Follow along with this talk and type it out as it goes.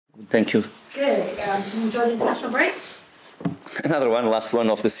Thank you. Good. You enjoyed the international break? Another one, last one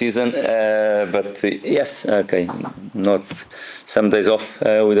of the season. But yes, okay. Not some days off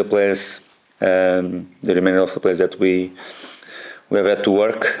with the players. The remainder of the players that we have had to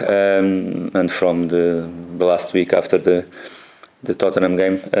work, and from the last week after the Tottenham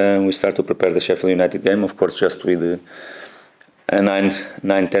game, we start to prepare the Sheffield United game. Of course, just with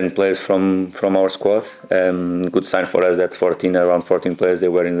 9-10 players from our squad. Good sign for us that around 14 players they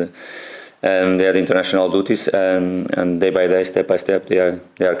were in the. They had international duties, and day by day, step by step, they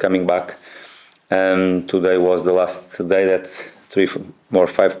are coming back. Today was the last day that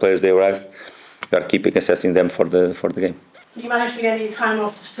 5 players they arrived. We are keeping assessing them for the game. Did you manage to get any time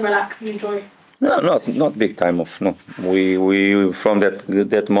off just to relax and enjoy? No, not big time off. No, we from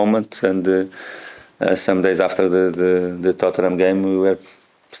that moment and some days after the Tottenham game, we were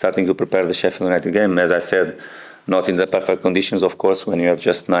starting to prepare the Sheffield United game. As I said, not in the perfect conditions, of course, when you have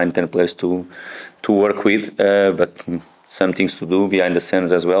just 9-10 players to work with, but some things to do behind the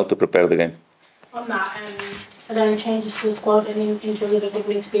scenes as well to prepare the game. On that, are there any changes to the squad, any injuries that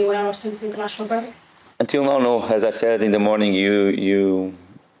we need to be aware of since the international break? Until now, no. As I said in the morning,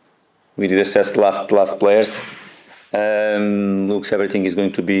 we did assess the last players. Looks everything is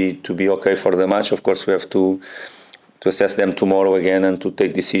going to be okay for the match. Of course, we have to assess them tomorrow again and to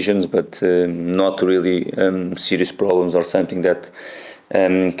take decisions, but not really serious problems or something that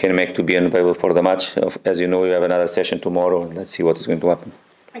can make to be unavailable for the match. As you know, we have another session tomorrow. Let's see what is going to happen.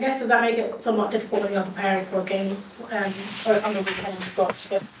 I guess does that make it somewhat difficult when you're preparing for a game or on the weekend? You've got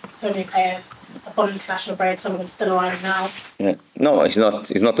so many players upon international break. Some of them still alive now. Yeah. No, it's not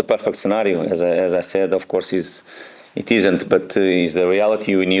the perfect scenario. As I said, of course, it isn't. But it's the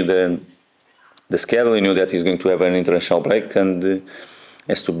reality. We knew the schedule. We knew that he's going to have an international break, and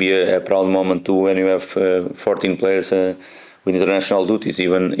has to be a proud moment too when you have 14 players with international duties.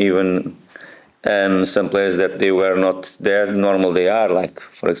 Even some players that they were not there, normal they are. Like,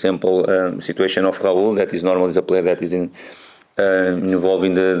 for example, situation of Raúl, that is normal, is a player that is involved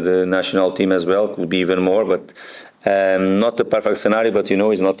in the national team as well. Could be even more, but not the perfect scenario. But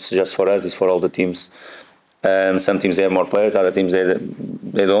it's not just for us; it's for all the teams. Some teams they have more players, other teams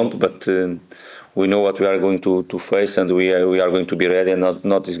they don't. But we know what we are going to face, and we are going to be ready. And it's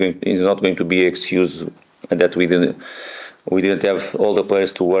not going to be an excuse that we didn't have all the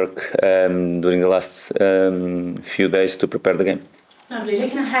players to work during the last few days to prepare the game. Lovely.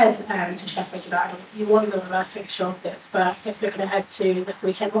 Looking ahead to Sheffield United, you won the reverse fixture of this, but just looking ahead to this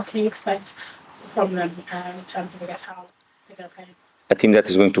weekend, what can you expect from them in terms of, how they're going to play? A team that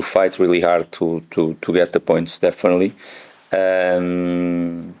is going to fight really hard to get the points, definitely.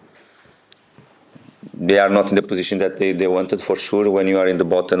 They are not in the position that they wanted, for sure. When you are in the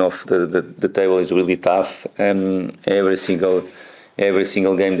bottom of the table, is really tough. Every single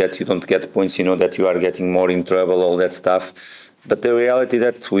game that you don't get points, that you are getting more in trouble, all that stuff. But the reality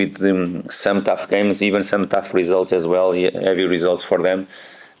that with some tough games, even some tough results as well, heavy results for them,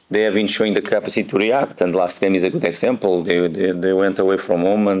 they have been showing the capacity to react. And last game is a good example. They went away from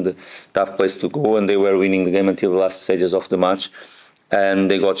home and tough place to go, and they were winning the game until the last stages of the match.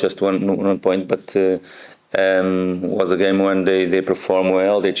 And they got just one point, but was a game when they performed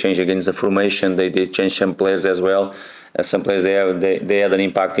well. They changed against the formation. They changed some players as well. Some players they had an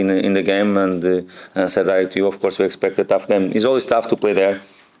impact in the game. And said to you, of course, we expect a tough game. It's always tough to play there,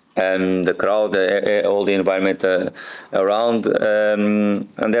 and the crowd, all the environment around.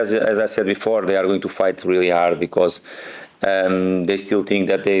 And as I said before, they are going to fight really hard because. They still think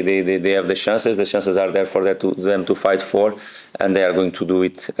that they have the chances. The chances are there for them to fight for, and they are going to do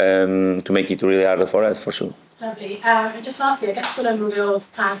it to make it really harder for us, for sure. Lovely. And just lastly, I guess Fulham revealed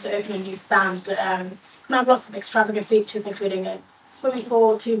plans to open a new stand. It's going to have lots of extravagant features, including a swimming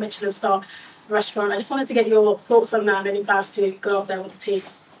pool, 2 Michelin-star restaurant. I just wanted to get your thoughts on that and any plans to go up there with the team.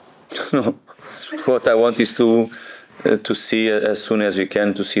 No, what I want is to see as soon as we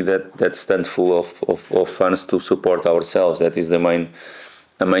can to see that stand full of fans to support ourselves. That is the main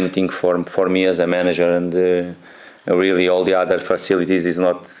thing for me as a manager, and really all the other facilities is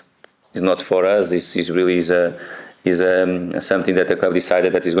not for us. This is really something that the club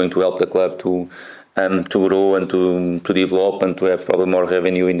decided that is going to help the club to grow and to develop and to have probably more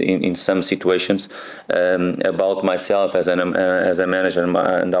revenue in some situations. About myself as a manager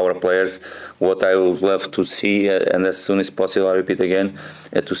and our players, what I would love to see, and as soon as possible, I repeat again,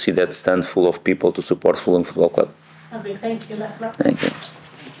 to see that stand full of people to support Fulham Football Club. Lovely, thank you. Thank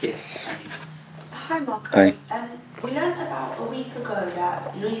you. Hi Marco. Hi. We learned about a week ago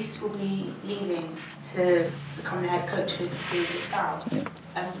that Luís will be leaving to become the head coach of the South. Yeah.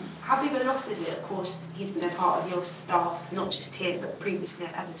 How big a loss is it? Of course, he's been a part of your staff, not just here, but previously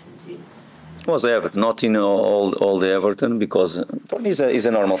at Everton too. Was Everton, not in all the Everton, because for me it's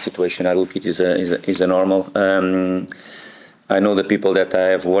a normal situation. I look it is a normal. I know the people that I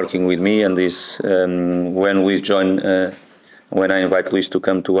have working with me, and this when Luís joined, when I invite Luís to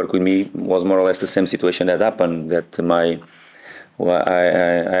come to work with me, was more or less the same situation that happened. That I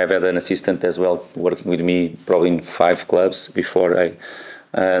have had an assistant as well working with me, probably in 5 clubs before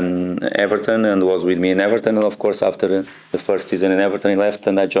Everton, and was with me in Everton. And of course, after the first season in Everton, he left,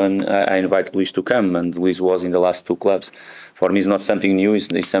 and I invite Luís to come, and Luís was in the last 2 clubs. For me, it's not something new.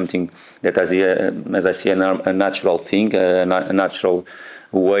 It's something that as I see a natural thing, a natural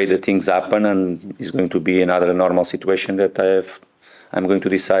way that things happen, and it's going to be another normal situation that I'm going to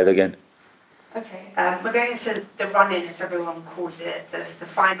decide again. Okay, we're going into the run-in, as everyone calls it, the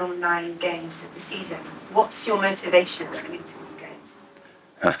final 9 games of the season. What's your motivation going into these games?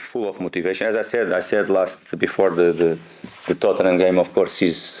 Full of motivation. As I said before the Tottenham game, of course,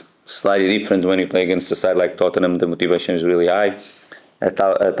 is slightly different when you play against a side like Tottenham. The motivation is really high. At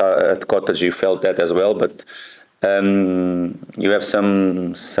Cottagers, you felt that as well, but you have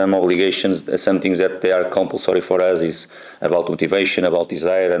some obligations, some things that they are compulsory for us is about motivation, about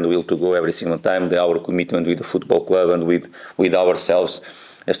desire and will to go every single time. Our commitment with the football club and with ourselves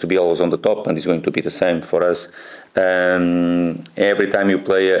has to be always on the top, and it's going to be the same for us. Every time you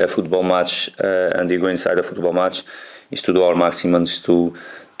play a football match and you go inside a football match, is to do our maximum.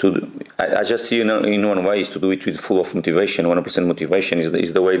 I just see in one way is to do it with full of motivation. 100% motivation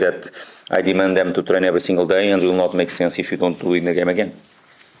is the way that I demand them to train every single day, and will not make sense if you don't do it in the game again.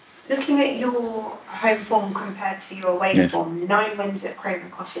 Looking at your home form compared to your away form, 9 wins at Craven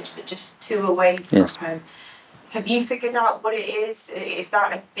Cottage, but just 2 away from home. Have you figured out what it is? Is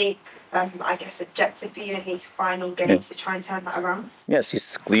that a big, objective for you in these final games to try and turn that around? Yes,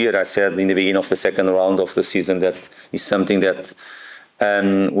 it's clear. I said in the beginning of the second round of the season that is something that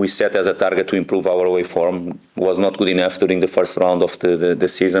we set as a target to improve our away form. Was not good enough during the first round of the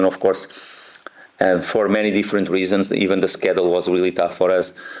season, of course. For many different reasons, even the schedule was really tough for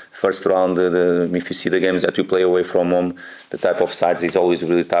us. First round, if you see the games that you play away from home, the type of sides is always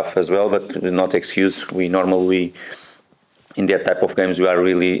really tough as well, but not excuse. We normally, in that type of games, we are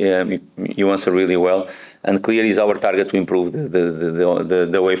really, you answer really well. And clear is our target to improve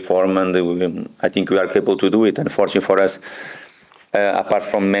the away form, and I think we are capable to do it. Unfortunately for us, apart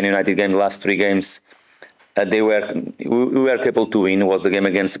from Man United game, the last 3 games, we were capable to win. Was the game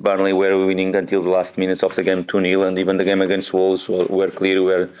against Burnley where we were winning until the last minutes of the game 2-0, and even the game against Wolves were clear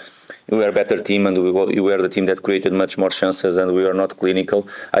we were a better team, and we were the team that created much more chances, and we were not clinical.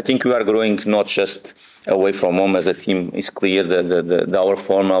 I think we are growing not just away from home as a team. It's clear our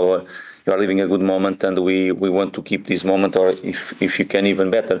form, you are living a good moment, and we want to keep this moment, or if you can, even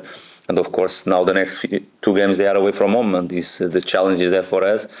better. And of course, now the next 2 games they are away from home, and the challenge is there for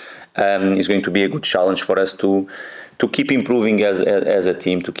us. It's going to be a good challenge for us to keep improving as a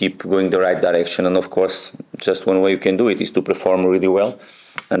team, to keep going the right direction. And of course, just one way you can do it is to perform really well.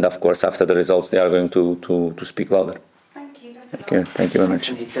 And of course, after the results, they are going to speak louder. Thank you. Okay, thank you very much.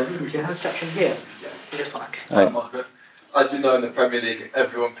 Would you have a section here? Hi, Marco. As you know, in the Premier League,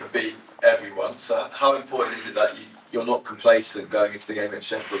 everyone can beat everyone. So how important is it that you're not complacent going into the game against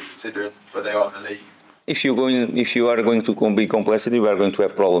Sheffield, considering where they are in the league? If you are going to be complacent, you are going to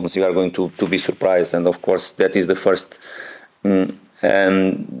have problems. You are going to be surprised, and of course, that is the first.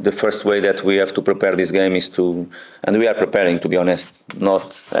 The first way that we have to prepare this game is and we are preparing, to be honest.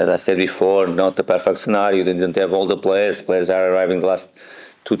 Not, as I said before, not the perfect scenario. They didn't have all the players. Players are arriving the last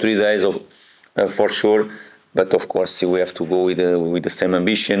 2-3 days for sure. But of course, we have to go with the same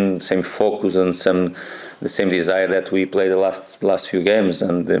ambition, same focus, and the same desire that we played the last few games.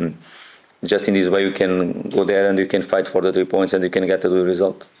 And just in this way, you can go there and you can fight for the 3 points, and you can get a good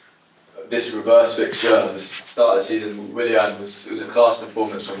result. This reverse fixture at the start of the season, Willian, it was a class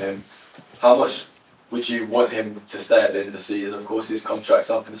performance from him. How much would you want him to stay at the end of the season? Of course, his contract's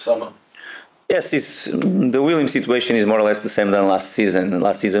up in the summer. Yes, the William situation is more or less the same than last season.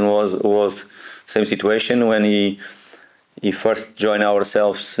 Last season was same situation. When he first joined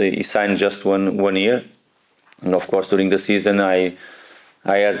ourselves, he signed just one year, and of course during the season I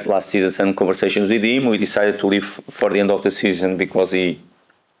had last season some conversations with him. We decided to leave for the end of the season because he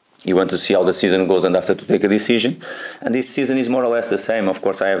wanted to see how the season goes and after to take a decision. And this season is more or less the same. Of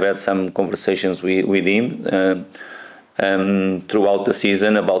course, I have had some conversations with him throughout the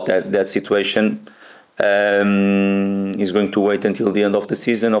season about that situation. He's going to wait until the end of the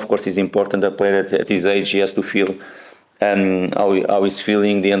season. Of course, it's important that player at his age, he has to feel how he's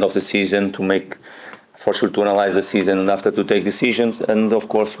feeling the end of the season to make for sure to analyze the season and after to take decisions. And of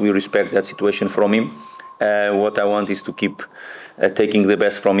course, we respect that situation from him. What I want is to keep taking the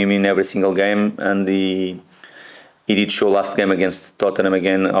best from him in every single game, and he did show last game against Tottenham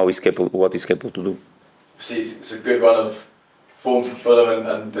again how he's capable, what he's capable to do. See, it's a good run of form for Fulham,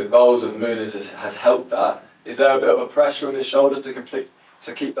 and the goals of Muniz has helped that. Is there a bit of a pressure on his shoulder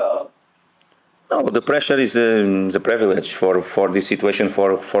to keep that up? No, the pressure is a privilege for this situation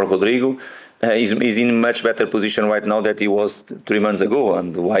for Rodrigo. He's in a much better position right now than he was 3 months ago,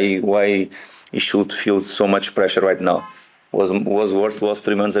 and why he should feel so much pressure right now. Was worse was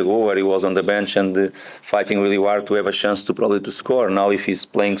 3 months ago, where he was on the bench and fighting really hard to have a chance to probably to score. Now if he's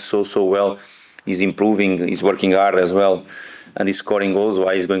playing so well, he's improving, he's working hard as well, and he's scoring goals,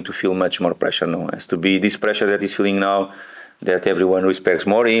 why he's going to feel much more pressure now. It has to be this pressure that he's feeling now, that everyone respects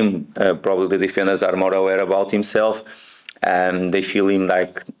more him. Probably the defenders are more aware about himself, and they feel him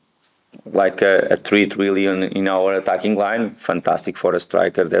like a threat really in our attacking line. Fantastic for a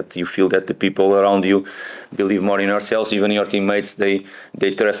striker, that you feel that the people around you believe more in yourselves, even your teammates.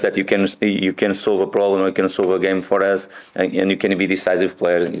 They trust that you can solve a problem, or you can solve a game for us, and you can be a decisive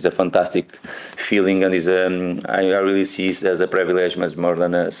player. It's a fantastic feeling, and I really see it as a privilege much more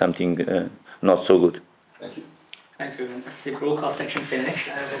than something not so good. Thank you. Thanks, Willian. That's the broadcast section finished.